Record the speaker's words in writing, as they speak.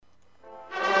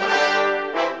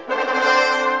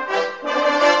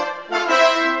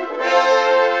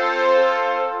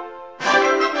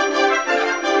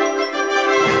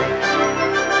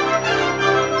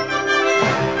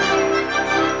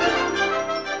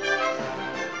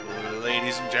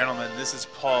ladies and gentlemen. This is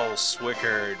Paul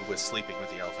Swickard with Sleeping with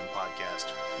the Elephant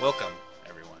podcast. Welcome,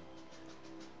 everyone.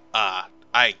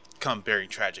 I come bearing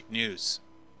tragic news.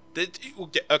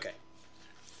 Okay.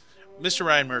 Mr.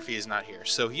 Ryan Murphy is not here,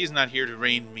 so he is not here to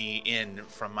rein me in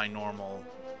from my normal,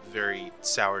 very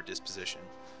sour disposition.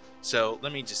 So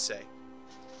let me just say,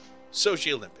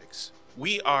 Sochi Olympics.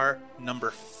 We are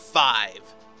number 5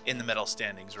 in the medal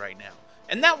standings right now.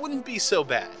 And that wouldn't be so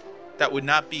bad. That would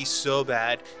not be so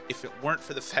bad if it weren't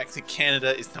for the fact that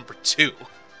Canada is number 2.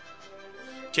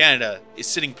 Canada is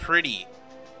sitting pretty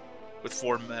with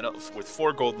 4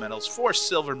 gold medals, 4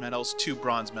 silver medals, 2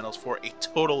 bronze medals, for a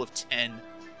total of 10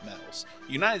 medals.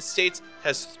 The United States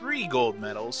has 3 gold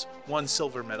medals, 1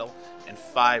 silver medal, and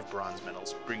 5 bronze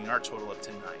medals, bringing our total up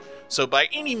to 9. So by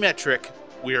any metric,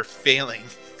 we are failing.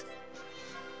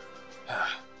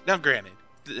 Now, granted,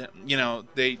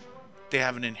 they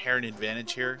have an inherent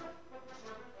advantage here.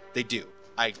 They do.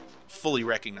 I fully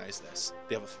recognize this.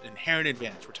 They have an inherent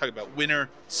advantage. We're talking about winter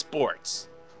sports.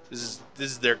 This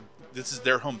is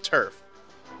their home turf.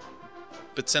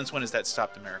 But since when has that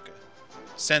stopped America?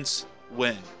 Since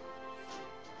when?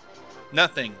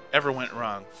 Nothing ever went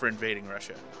wrong for invading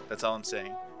Russia. That's all I'm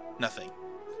saying. Nothing.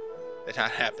 That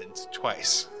happened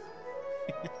twice.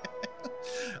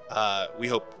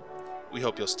 We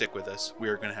hope you'll stick with us. We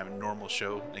are going to have a normal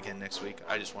show again next week.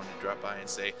 I just wanted to drop by and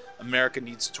say America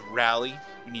needs to rally.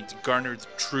 We need to garner the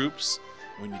troops.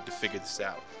 We need to figure this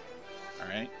out. All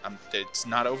right? It's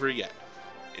not over yet.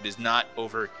 It is not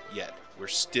over yet. We're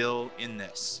still in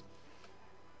this.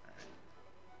 All right.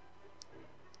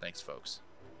 Thanks, folks.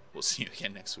 We'll see you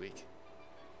again next week.